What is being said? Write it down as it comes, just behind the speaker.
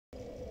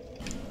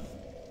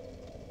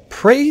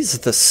Praise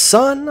the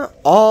sun,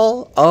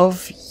 all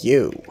of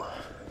you.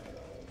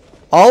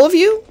 All of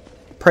you?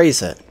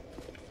 Praise it.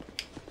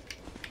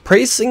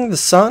 Praising the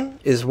sun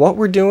is what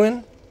we're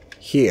doing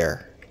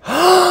here.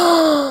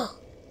 Have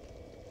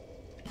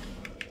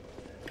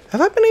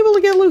I been able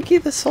to get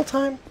Lukey this whole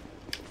time?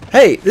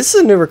 Hey, this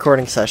is a new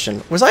recording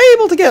session. Was I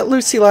able to get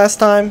Lucy last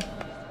time?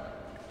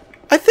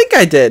 I think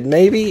I did,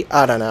 maybe.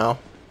 I don't know.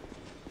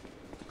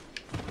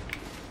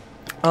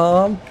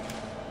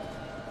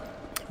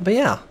 But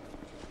yeah.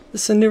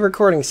 This is a new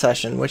recording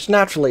session, which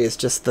naturally is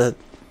just the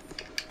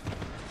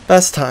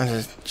best time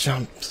to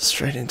jump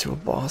straight into a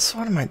boss.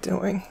 What am I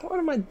doing? What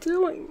am I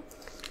doing?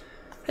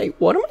 Hey,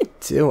 what am I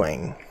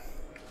doing?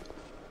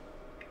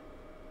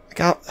 I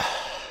got...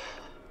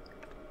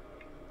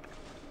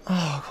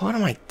 Oh, what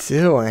am I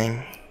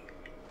doing?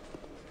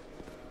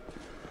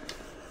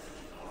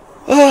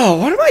 Oh,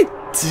 what am I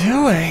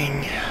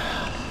doing?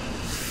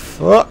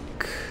 Fuck.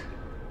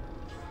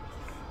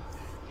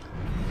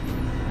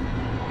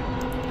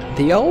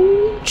 The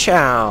old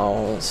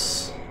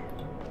chows.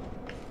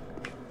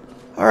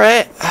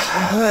 Alright.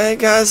 Hey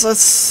guys,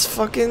 let's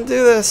fucking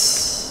do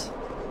this.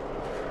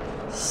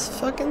 Let's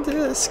fucking do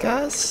this,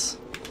 guys.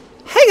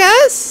 Hey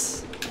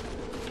guys!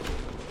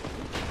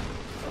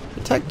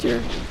 Protect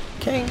your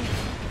king.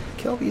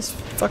 Kill these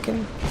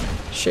fucking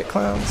shit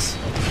clowns.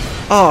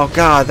 Oh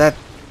god, that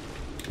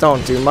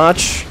don't do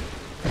much.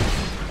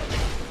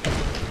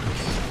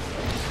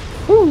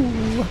 Woo.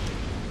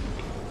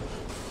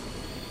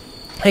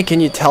 Hey,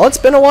 can you tell it's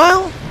been a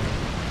while?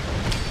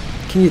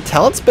 Can you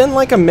tell it's been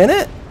like a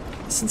minute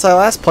since I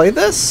last played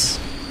this?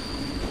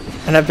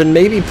 And I've been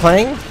maybe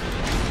playing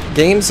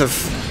games of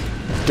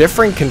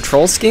different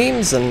control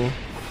schemes and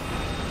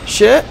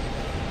shit.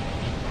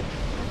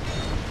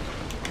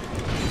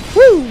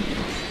 Woo!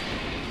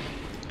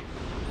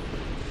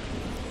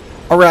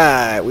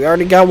 Alright, we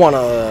already got one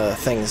of the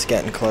things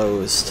getting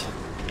closed.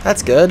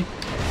 That's good.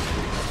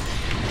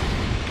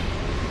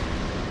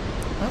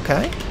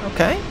 Okay,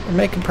 okay, we're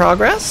making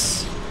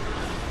progress.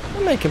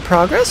 We're making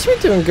progress, we're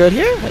doing good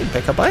here. Hey,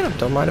 pick up item,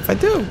 don't mind if I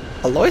do.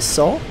 Alloy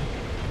soul.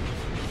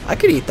 I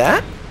could eat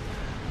that.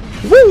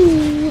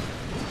 Woo!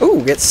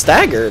 Ooh, get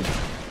staggered.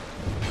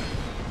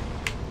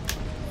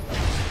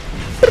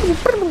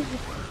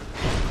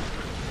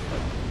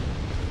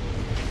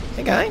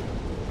 Hey, guy.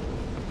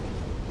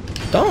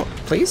 Don't,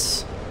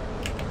 please.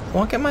 I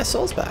won't get my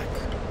souls back.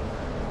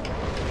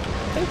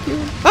 Thank you.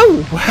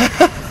 Oh!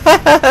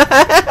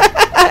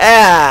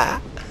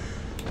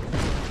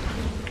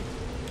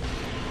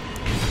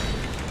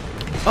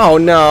 Oh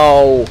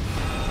no!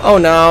 Oh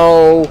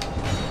no!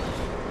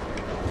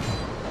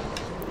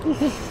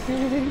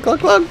 Glug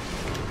glug!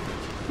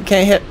 You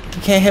can't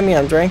hit me,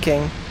 I'm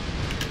drinking.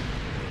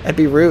 That'd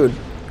be rude.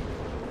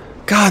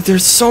 God,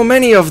 there's so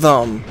many of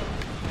them!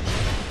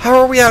 How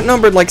are we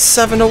outnumbered like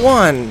 7 to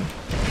 1?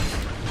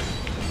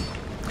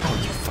 Oh,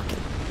 you fucking...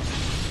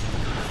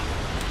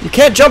 You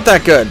can't jump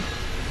that good!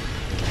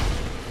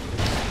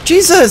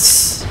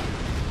 Jesus!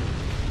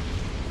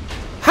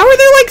 How are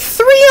there like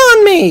 3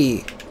 on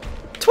me?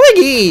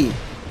 Twiggy!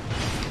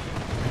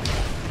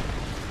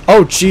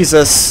 Oh,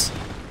 Jesus.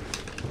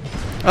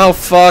 Oh,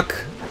 fuck.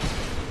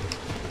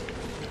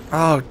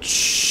 Oh,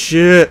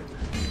 shit.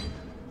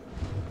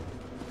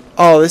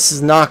 Oh, this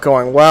is not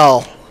going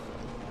well.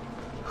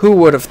 Who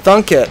would have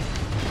thunk it?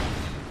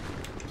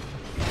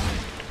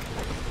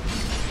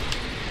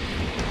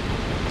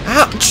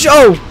 Ouch!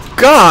 Oh,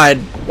 God!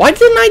 Why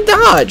didn't I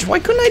dodge? Why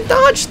couldn't I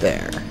dodge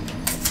there?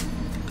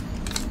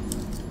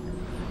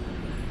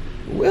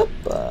 Whoop.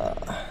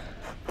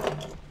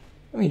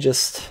 Let me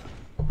just...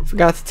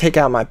 Forgot to take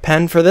out my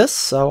pen for this,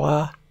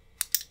 so,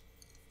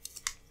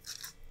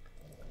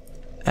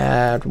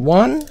 add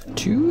 1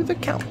 to the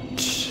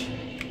count.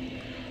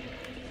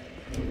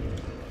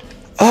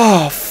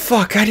 Oh,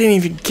 fuck, I didn't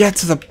even get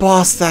to the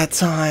boss that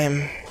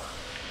time.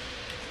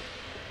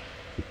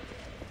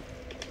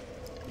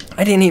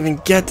 I didn't even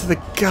get to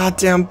the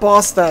goddamn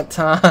boss that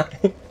time.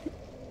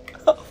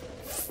 Oh,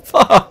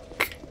 fuck.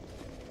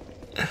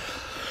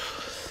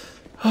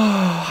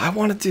 Oh, I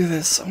want to do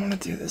this. I want to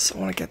do this. I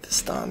want to get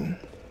this done.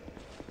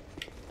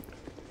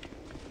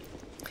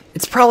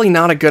 It's probably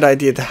not a good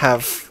idea to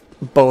have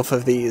both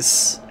of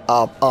these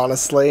up,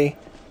 honestly.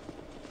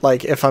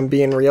 Like, if I'm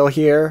being real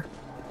here.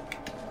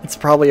 It's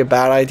probably a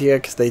bad idea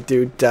because they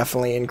do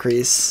definitely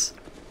increase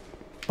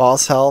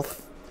boss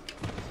health.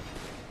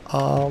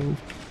 But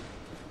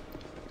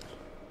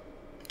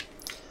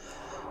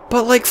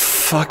like,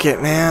 fuck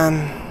it,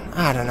 man.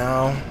 I don't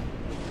know.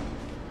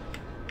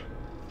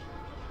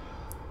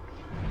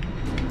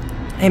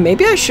 Hey,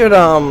 maybe I should,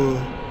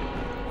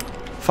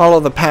 follow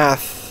the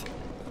path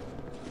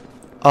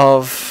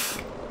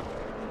of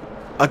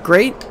a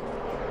great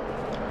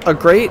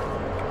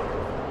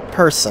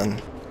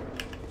person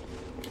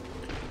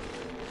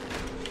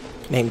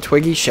named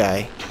Twiggy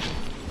Shay.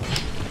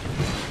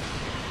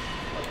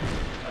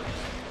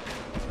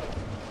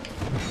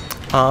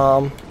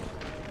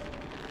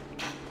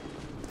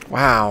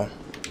 Wow.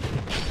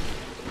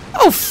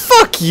 Oh,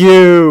 fuck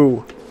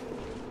you!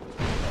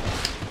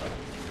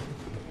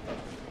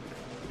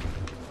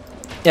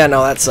 Yeah,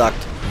 no, that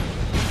sucked.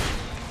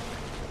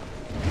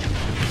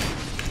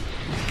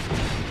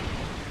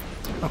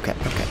 Okay.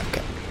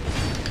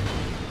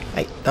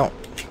 Hey, don't.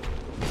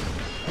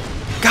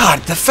 God,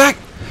 the fact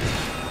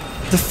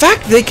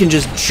they can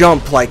just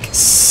jump like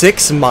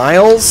 6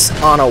 miles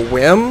on a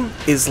whim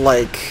is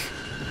like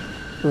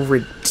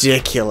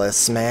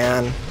ridiculous,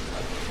 man.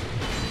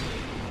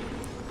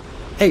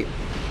 Hey,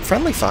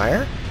 friendly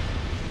fire.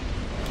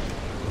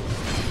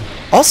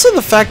 Also,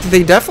 the fact that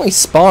they definitely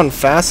spawn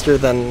faster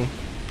than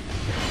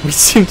we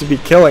seem to be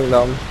killing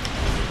them,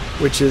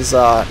 which is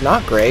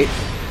not great.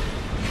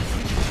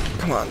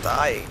 Come on,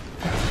 die.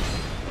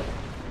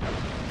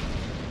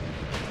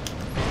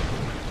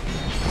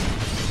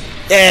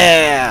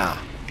 Yeah!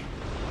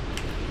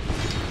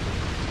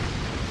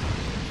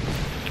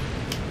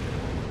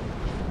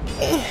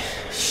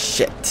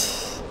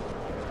 Shit.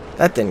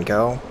 That didn't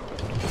go.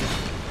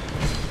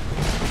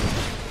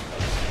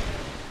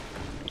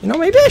 You know,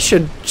 maybe I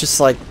should just,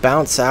 like,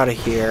 bounce out of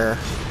here.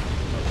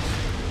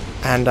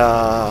 And,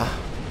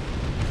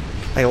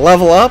 like,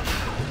 level up.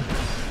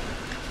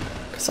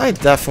 Because I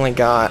definitely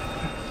got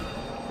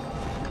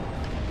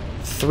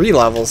 3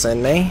 levels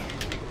in me.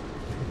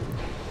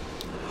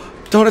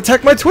 Don't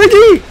attack my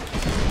Twiggy!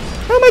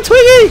 Oh, my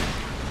Twiggy!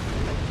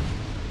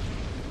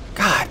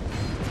 God.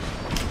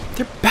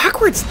 Their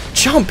backwards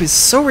jump is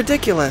so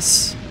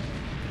ridiculous.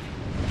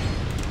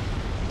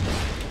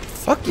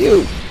 Fuck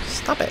you.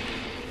 Stop it.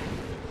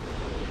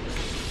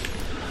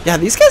 Yeah,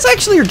 these guys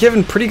actually are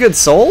given pretty good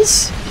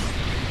souls.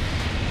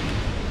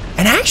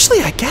 And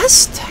actually, I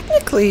guess,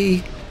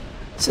 technically,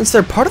 since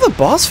they're part of the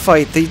boss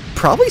fight, they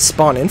probably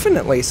spawn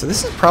infinitely. So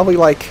this is probably,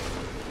 like,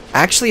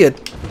 actually a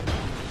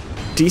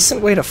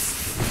decent way to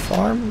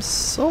farm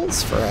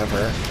souls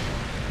forever.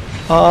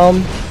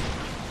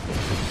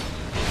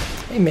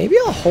 Hey, maybe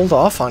I'll hold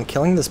off on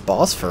killing this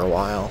boss for a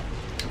while.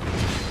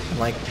 And,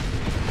 like,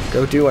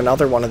 go do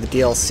another one of the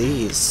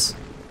DLCs.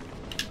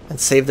 And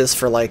save this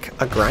for, like,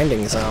 a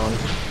grinding zone.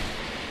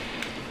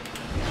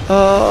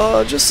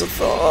 Just a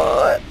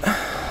thought.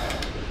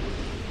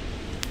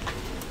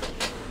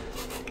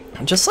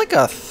 Just like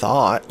a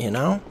thought, you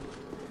know?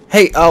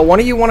 Hey, one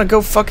of you want to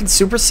go fucking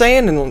Super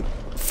Saiyan and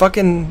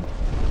fucking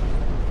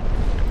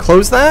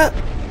close that?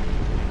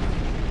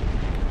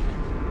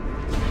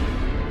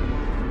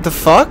 The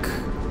fuck?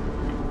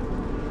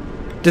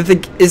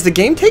 Is the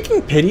game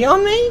taking pity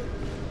on me?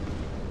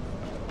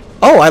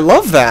 Oh, I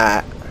love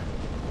that.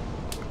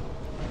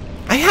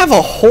 I have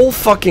a whole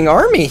fucking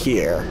army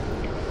here.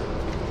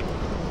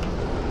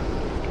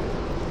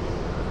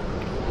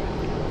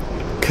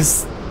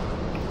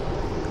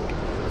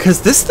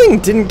 Cause this thing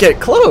didn't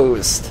get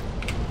closed.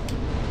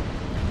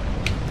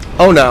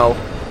 Oh no.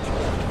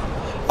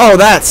 Oh,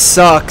 that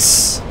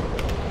sucks.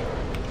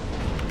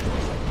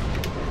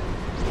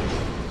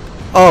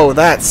 Oh,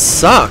 that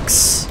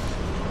sucks.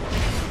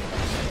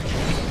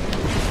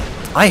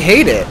 I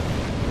hate it.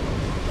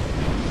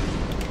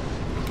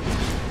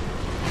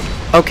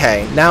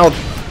 Okay, now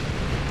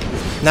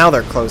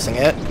they're closing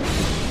it.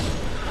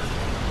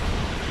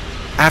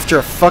 After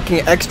a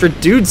fucking extra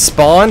dude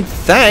spawn,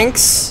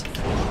 thanks.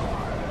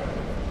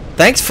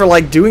 Thanks for,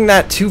 like, doing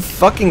that too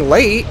fucking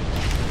late.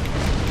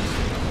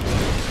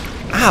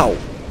 Ow.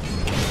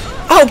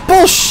 Oh,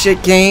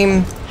 bullshit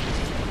game.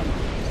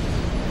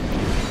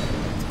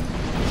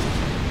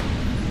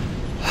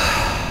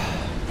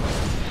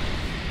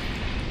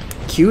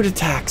 Cute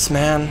attacks,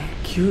 man.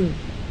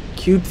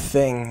 Cute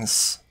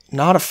things.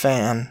 Not a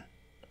fan.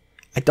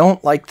 I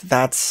don't like that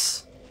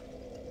that's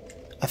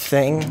a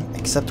thing,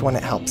 except when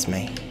it helps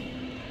me.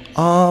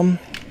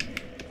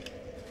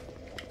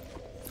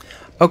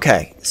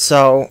 Okay,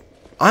 so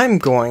I'm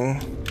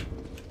going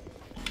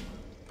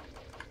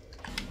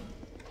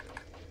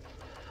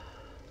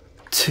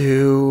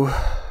to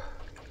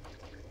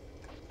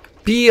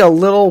be a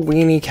little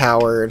weenie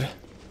coward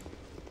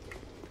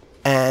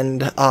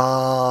and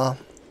I'm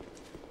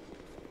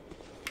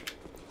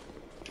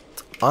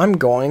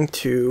going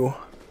to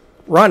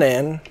run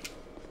in,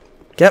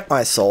 get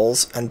my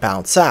souls, and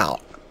bounce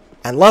out.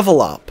 And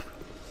level up.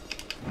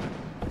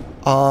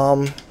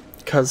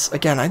 Because,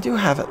 again, I do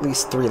have at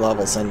least 3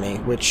 levels in me,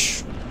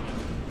 which...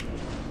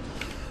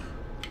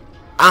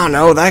 I don't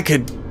know, that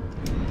could...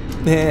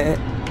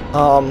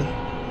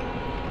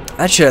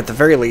 that should, at the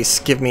very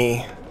least, give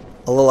me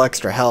a little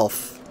extra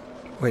health.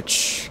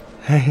 Which...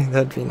 hey,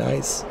 that'd be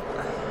nice.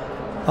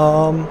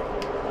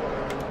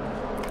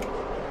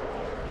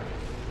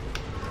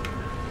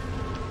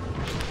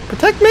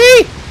 Protect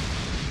me!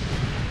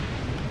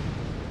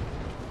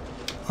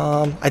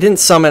 I didn't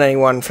summon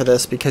anyone for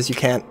this because you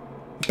can't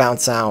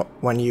bounce out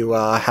when you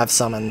have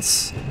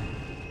summons.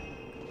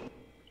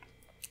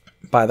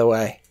 By the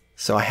way,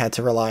 so I had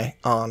to rely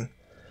on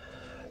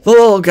the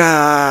little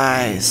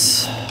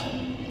guys.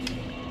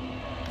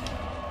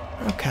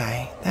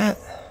 Okay, that...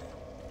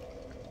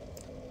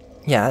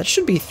 yeah, it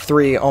should be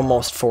 3,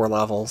 almost 4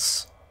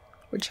 levels.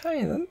 Which I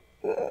hope.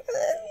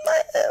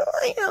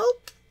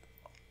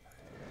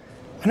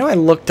 I know I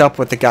looked up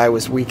what the guy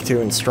was weak to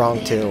and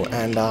strong to,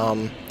 and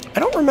I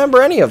don't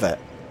remember any of it.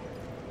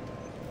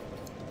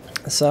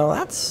 So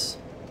that's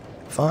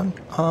fun.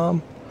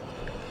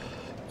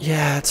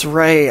 Yeah, it's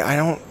right.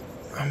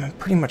 I'm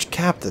pretty much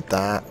capped at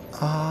that.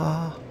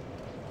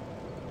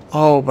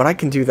 Oh, but I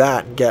can do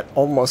that and get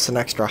almost an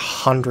extra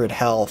 100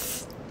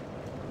 health.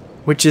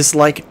 Which is,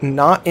 like,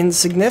 not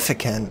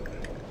insignificant.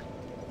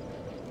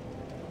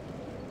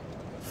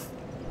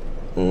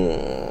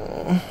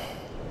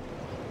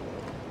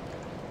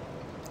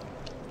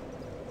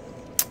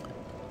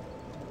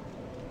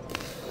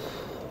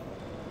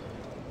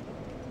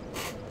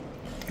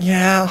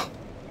 Yeah.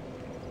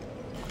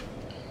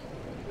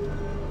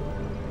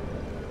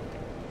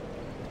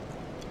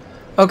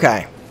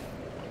 Okay.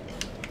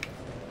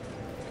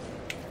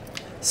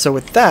 So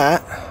with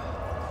that,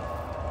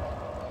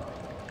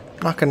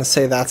 I'm not gonna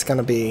say that's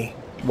gonna be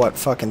what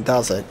fucking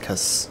does it,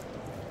 because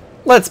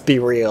let's be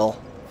real.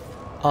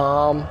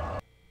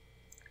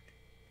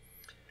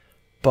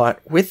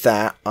 But with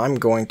that, I'm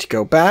going to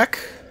go back.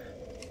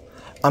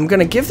 I'm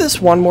gonna give this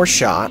one more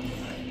shot.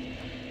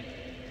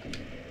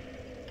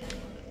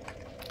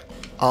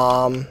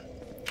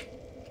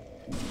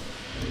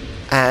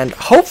 And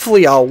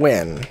hopefully I'll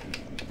win.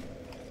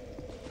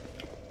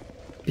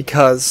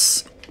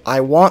 Because I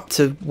want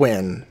to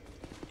win.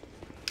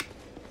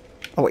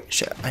 Oh wait,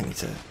 shit. I need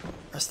to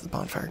rest the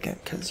bonfire again,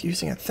 because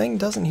using a thing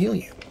doesn't heal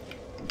you.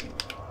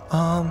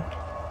 Wow.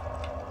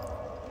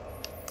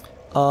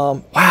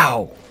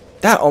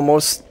 That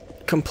almost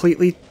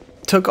completely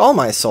took all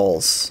my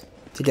souls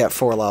to get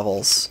 4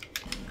 levels.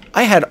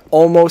 I had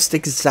almost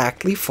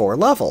exactly 4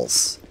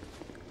 levels.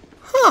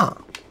 Huh.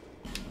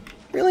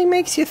 Really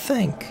makes you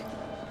think.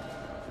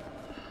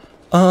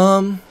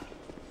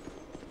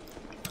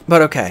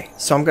 But okay,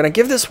 so I'm gonna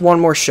give this one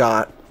more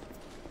shot.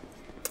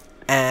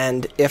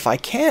 And if I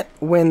can't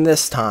win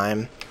this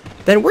time,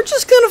 then we're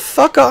just gonna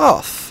fuck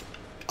off.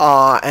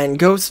 And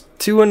go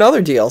to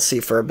another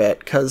DLC for a bit,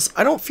 because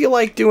I don't feel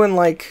like doing,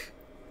 like,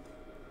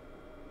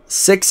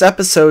 6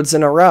 episodes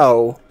in a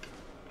row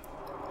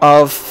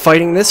of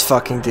fighting this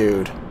fucking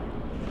dude.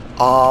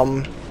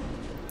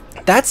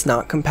 That's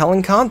not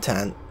compelling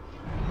content.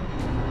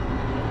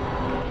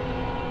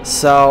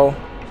 So...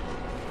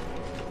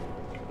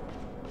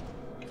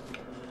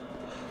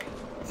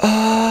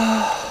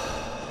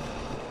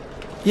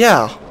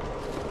 yeah.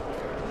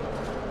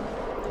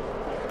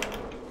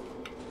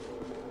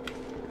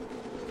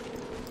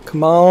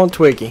 Come on,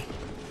 Twiggy.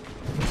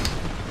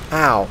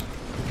 Ow.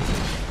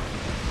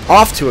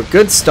 Off to a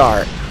good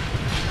start.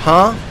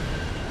 Huh?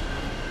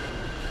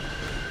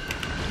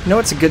 You know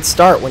it's a good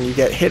start when you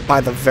get hit by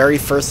the very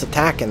first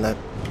attack in the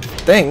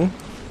thing.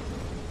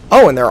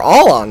 Oh, and they're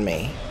all on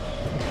me.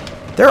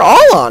 They're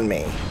all on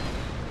me.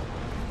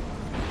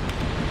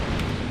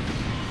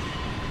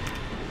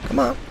 Come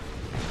on.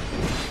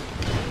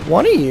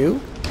 One of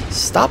you,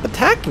 stop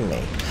attacking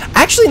me.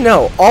 Actually,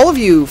 no. All of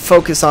you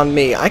focus on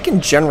me. I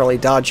can generally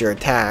dodge your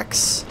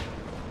attacks.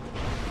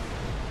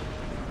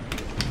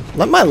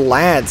 Let my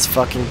lads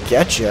fucking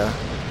get you.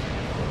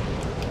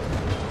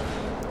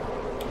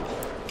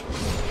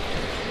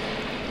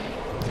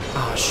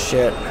 Oh,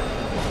 shit.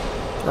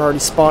 They're already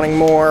spawning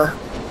more.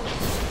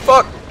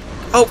 Fuck.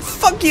 Oh,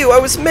 fuck you. I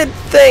was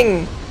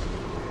mid-thing.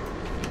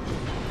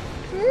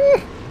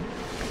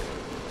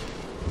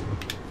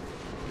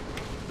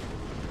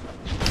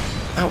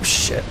 Oh,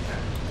 shit.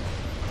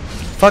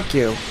 Fuck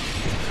you.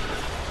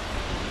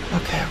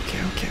 Okay.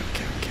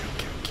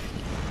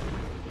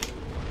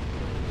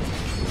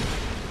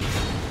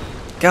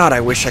 God,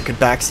 I wish I could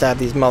backstab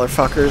these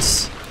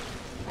motherfuckers.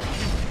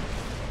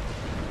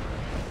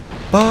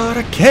 But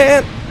I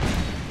can't.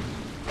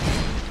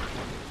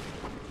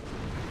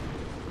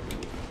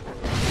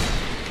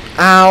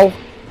 Ow.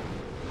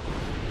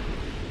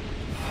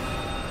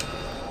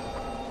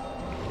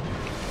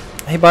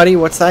 Hey, buddy,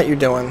 what's that you're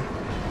doing?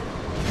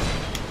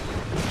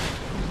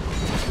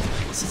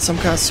 Is it some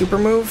kind of super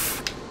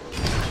move?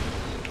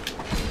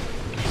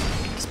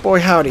 'Cause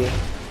boy howdy,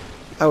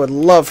 I would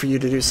love for you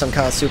to do some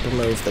kind of super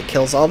move that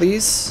kills all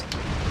these.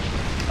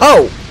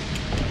 Oh!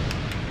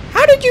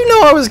 How did you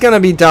know I was gonna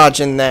be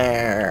dodging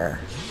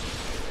there?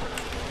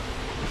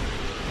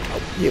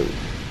 Oh, you.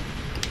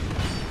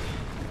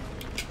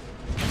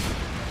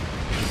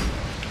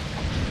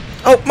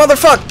 Oh,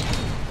 motherfuck!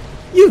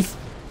 You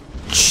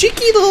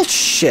cheeky little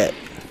shit.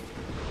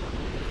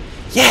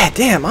 Yeah,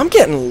 damn, I'm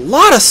getting a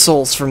lot of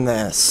souls from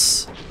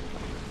this.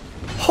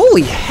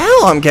 Holy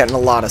hell, I'm getting a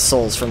lot of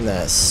souls from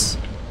this.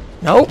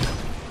 Nope.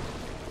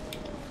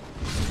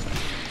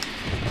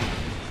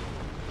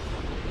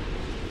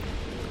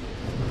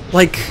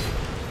 Like,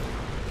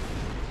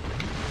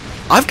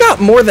 I've got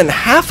more than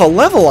half a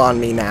level on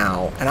me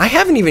now, and I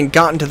haven't even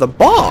gotten to the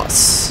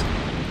boss.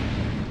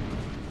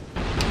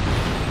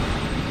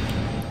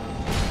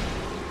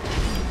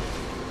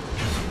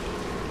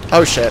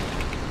 Oh shit.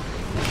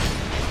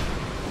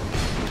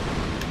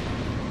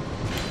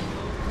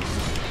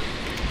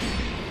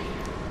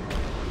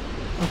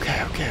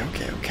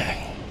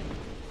 Okay.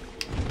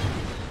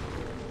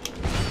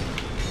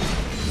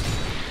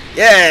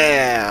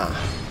 Yeah!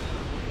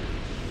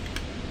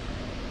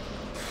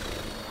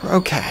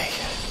 Okay.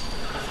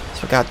 Let's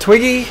So I got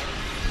Twiggy.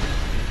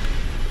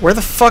 Where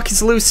the fuck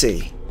is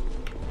Lucy?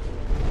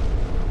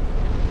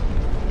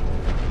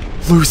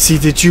 Lucy,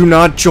 did you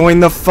not join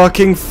the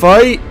fucking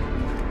fight?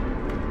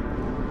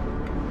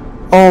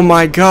 Oh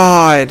my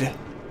god.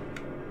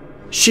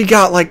 She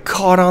got like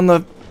caught on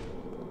the...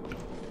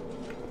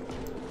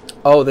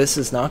 Oh, this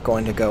is not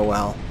going to go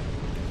well.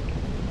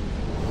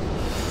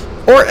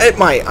 Or it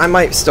might. I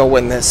might still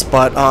win this,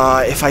 but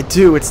if I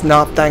do, it's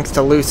not thanks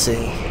to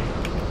Lucy.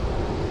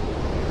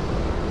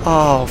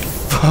 Oh,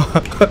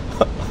 fuck.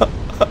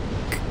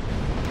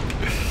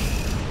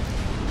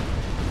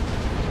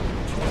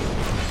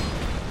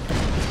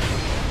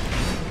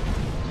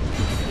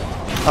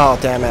 Oh,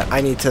 damn it.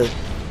 I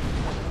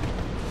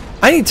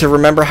need to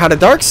remember how to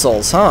Dark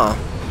Souls, huh?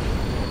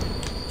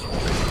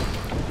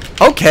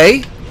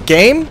 Okay,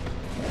 game.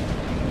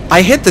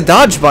 I hit the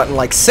dodge button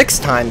like 6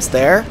 times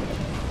there.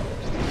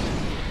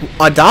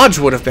 A dodge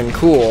would have been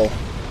cool.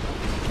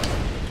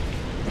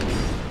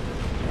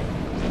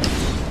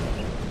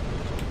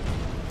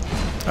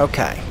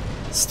 Okay.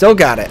 Still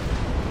got it.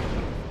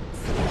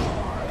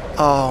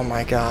 Oh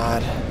my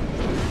god.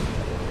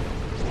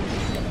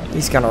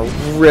 He's gonna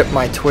rip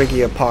my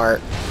Twiggy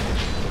apart.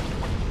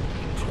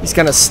 He's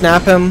gonna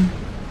snap him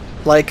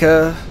like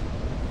a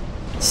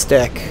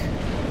stick.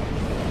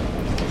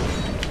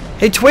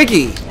 Hey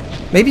Twiggy!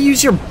 Maybe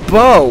use your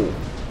bow!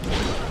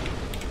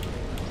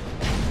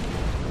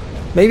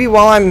 Maybe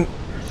while I've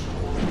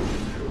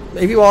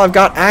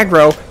got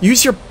aggro,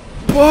 use your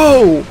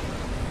bow!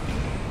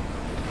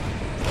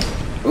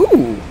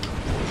 Ooh!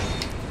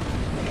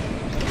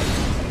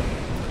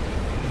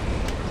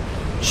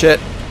 Shit.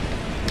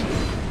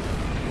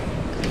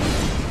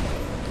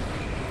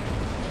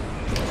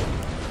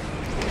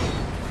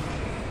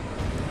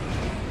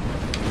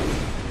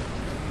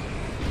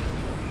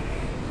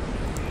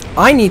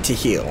 I need to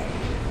heal.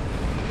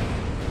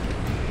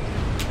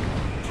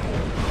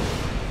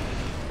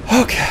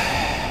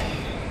 Okay.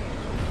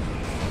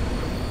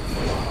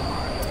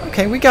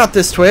 Okay, we got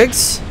this,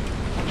 Twigs.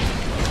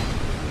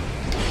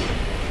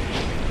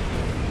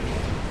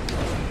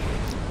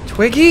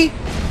 Twiggy,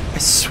 I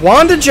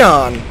swan to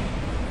John.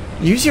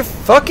 Use your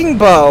fucking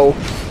bow,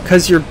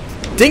 cause your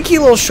dinky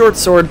little short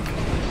sword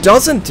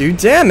doesn't do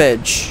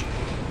damage.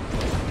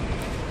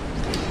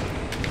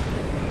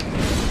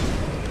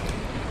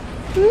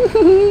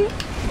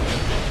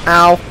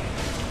 Ow.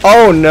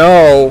 Oh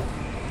no.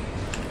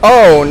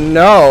 Oh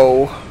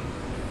no.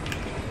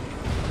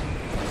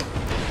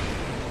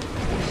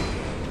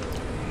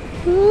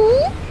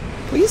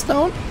 Please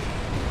don't.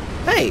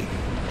 Hey.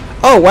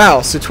 Oh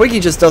wow, so Twiggy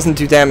just doesn't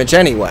do damage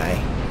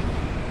anyway.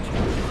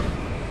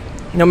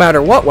 No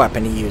matter what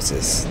weapon he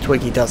uses,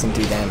 Twiggy doesn't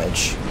do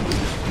damage.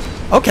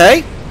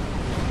 Okay.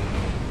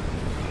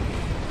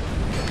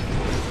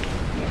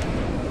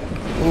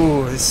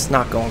 Ooh, this is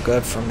not going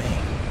good for me.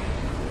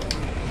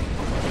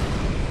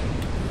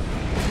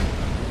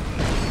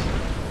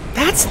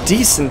 That's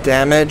decent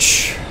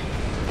damage.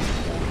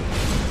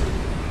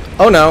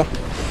 Oh no.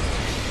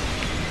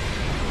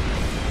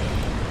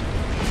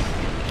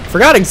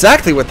 Forgot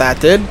exactly what that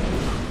did.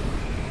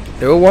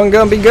 Knew it wasn't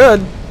gonna be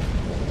good.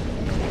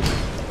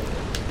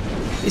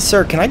 Hey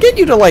sir, can I get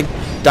you to like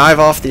dive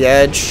off the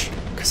edge?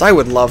 Because I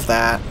would love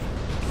that.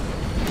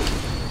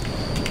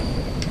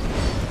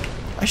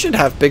 I should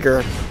have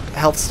bigger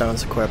health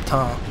stones equipped,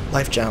 huh?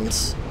 Life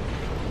gems.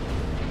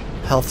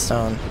 Health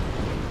stone.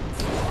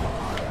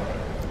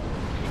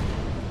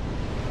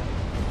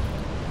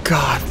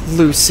 God,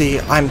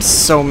 Lucy, I'm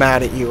so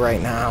mad at you right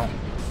now.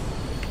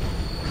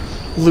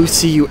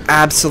 Lucy, you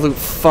absolute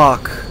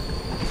fuck.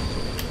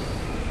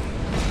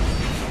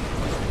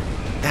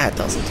 That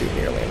doesn't do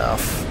nearly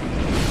enough.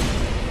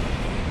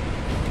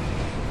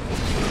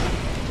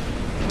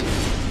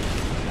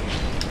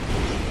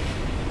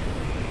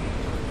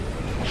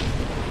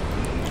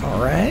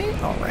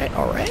 Alright, alright,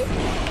 alright.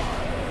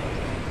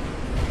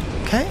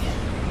 Okay.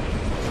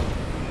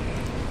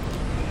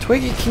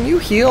 Twiggy, can you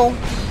heal?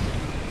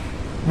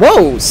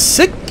 Whoa,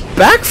 sick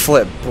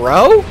backflip,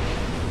 bro!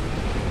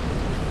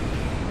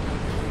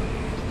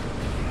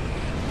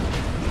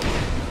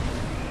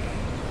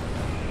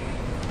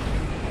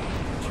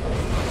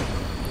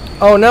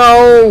 Oh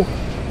no!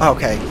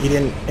 Okay, he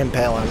didn't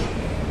impale him.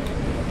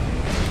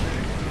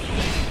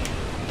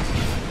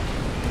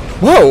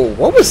 Whoa,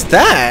 what was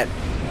that?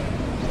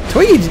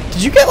 Twiggy,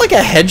 did you get like a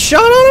headshot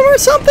on him or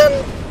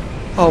something?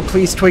 Oh,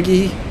 please,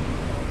 Twiggy.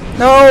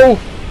 No!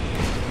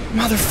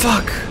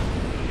 Motherfuck.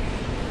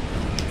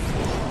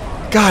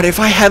 God, if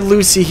I had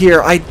Lucy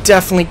here, I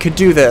definitely could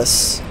do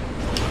this.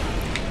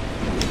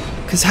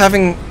 Because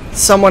having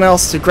someone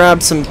else to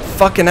grab some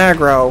fucking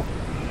aggro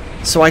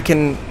so I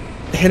can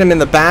hit him in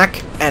the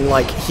back and,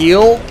 like,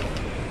 heal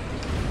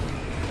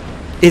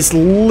is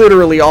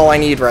literally all I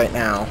need right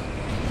now.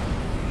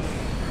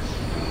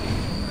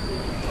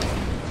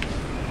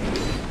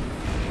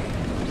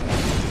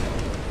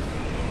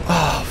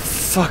 Oh,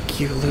 fuck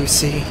you,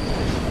 Lucy.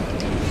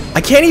 I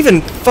can't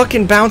even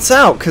fucking bounce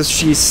out because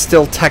she's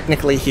still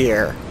technically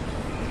here.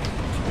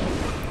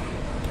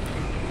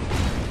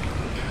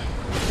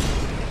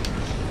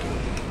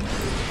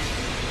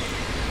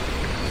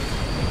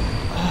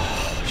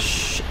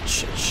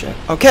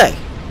 Okay,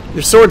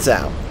 your sword's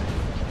out.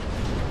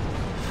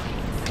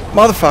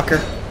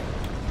 Motherfucker.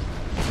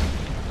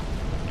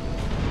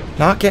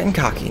 Not getting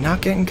cocky,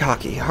 not getting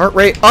cocky. Heart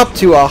rate up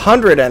to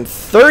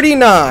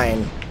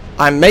 139.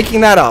 I'm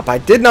making that up. I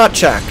did not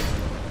check.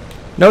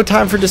 No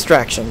time for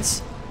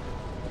distractions.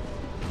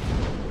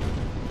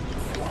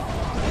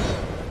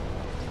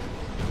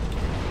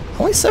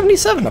 Only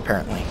 77,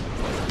 apparently.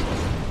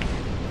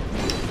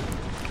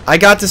 I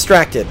got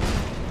distracted.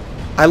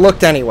 I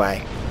looked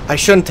anyway. I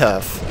shouldn't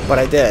have, but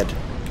I did.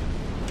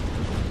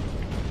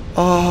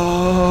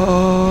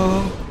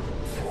 Oh.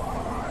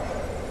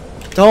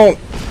 Don't.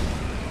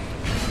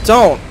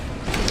 Don't.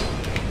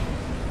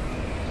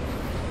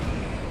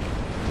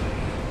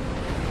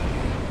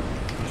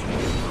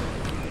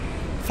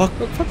 Fuck,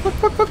 fuck, fuck, fuck,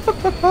 fuck, fuck, fuck,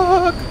 fuck,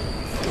 fuck.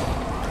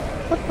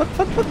 Fuck, fuck,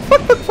 fuck, fuck,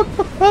 fuck, fuck, fuck,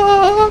 fuck,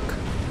 fuck.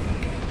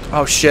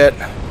 Oh, shit.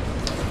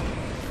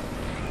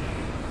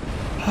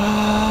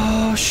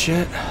 Oh,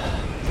 shit.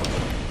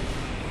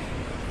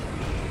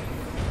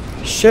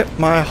 Shit,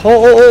 my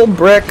whole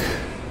brick.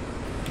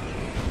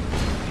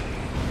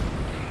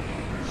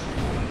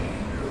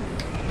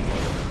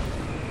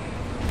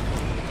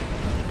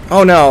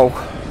 Oh, no.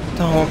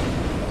 Don't.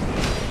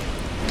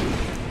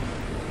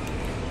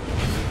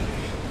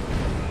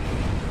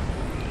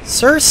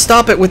 Sir,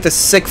 stop it with the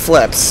sick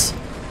flips.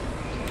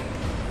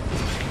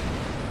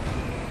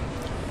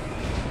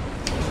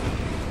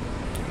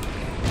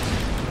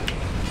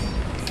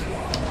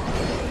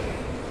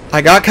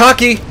 I got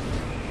cocky.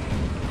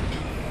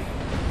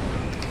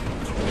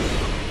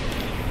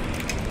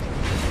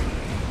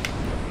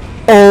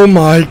 Oh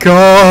my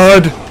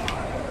god.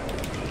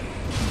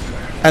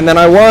 And then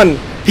I won.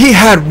 He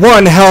had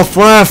 1 health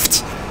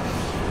left.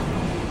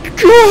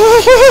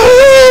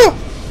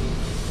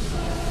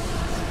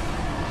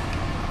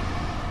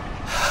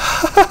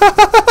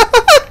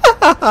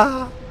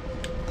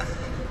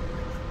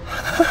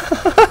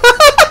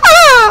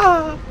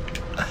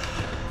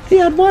 He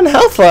had 1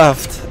 health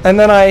left, and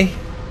then I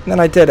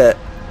did it.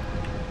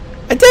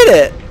 I did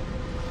it.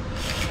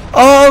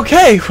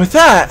 Okay, with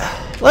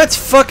that, let's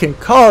fucking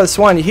call this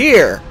one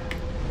here.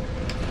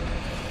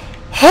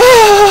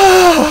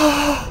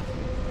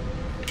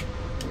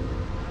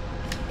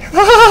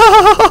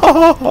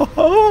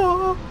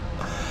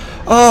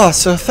 Oh,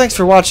 so thanks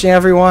for watching,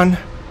 everyone.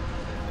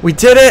 We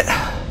did it.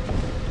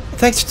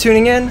 Thanks for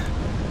tuning in.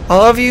 I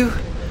love you.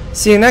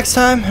 See you next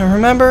time. And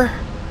remember,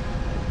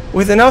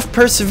 with enough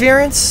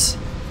perseverance,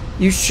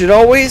 you should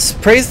always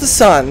praise the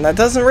sun. That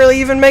doesn't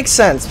really even make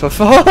sense, but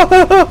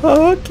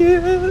fuck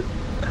it.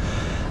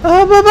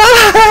 Oh,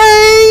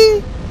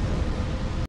 bye-bye.